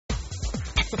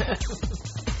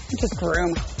Just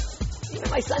groom.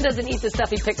 My son doesn't eat the stuff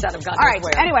he picks out of God All right,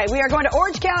 knows where. anyway, we are going to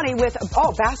Orange County with,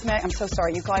 Bask Mag. I'm so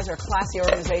sorry. You guys are a classy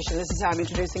organization. This is how I'm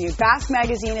introducing you. Bask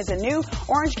Magazine is a new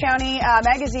Orange County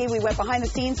magazine. We went behind the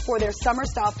scenes for their summer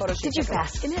style photo shoot. Did you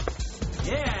bask in it?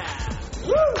 Yeah.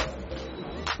 Woo!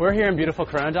 We're here in beautiful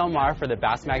Corona Del Mar for the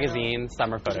Bask Magazine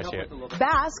summer photo shoot.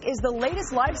 Bask is the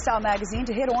latest lifestyle magazine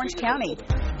to hit Orange County.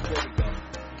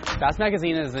 Bask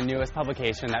Magazine is the newest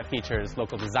publication that features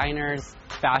local designers,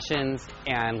 fashions,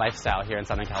 and lifestyle here in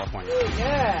Southern California.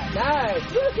 Yeah, nice.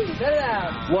 Set it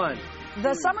out. One.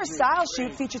 The summer style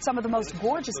shoot featured some of the most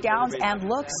gorgeous gowns and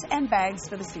looks and bags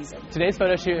for the season. Today's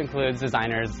photo shoot includes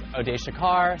designers Audacia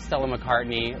Carr, Stella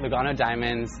McCartney, Lugano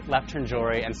Diamonds, Left Turn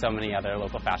Jewelry, and so many other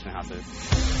local fashion houses.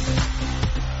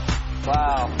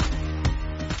 Wow.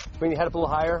 Bring your head up a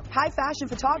little higher. High fashion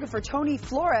photographer Tony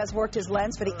Flores worked his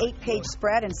lens for the 8-page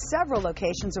spread in several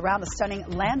locations around the stunning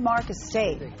landmark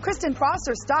estate. Kirsten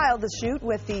Prosser styled the shoot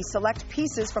with the select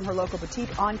pieces from her local boutique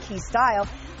OnQueStyle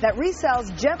that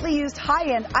resells gently used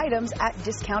high-end items at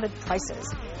discounted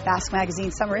prices. Bask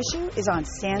Magazine summer issue is on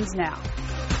stands now.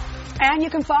 And you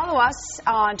can follow us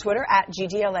on Twitter at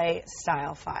GDLA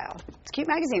StyleFile. It's a cute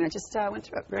magazine. I just went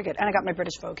through it. Very good. And I got my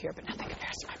British Vogue here, but nothing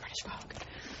compares to my British Vogue.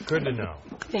 Good to know.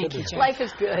 Thank you, Jeff. Life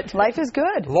is good. Life is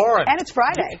good. Lauren. And it's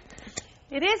Friday.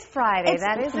 It is Friday.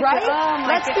 That is a right. good, oh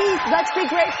my Let's be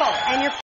grateful. And you're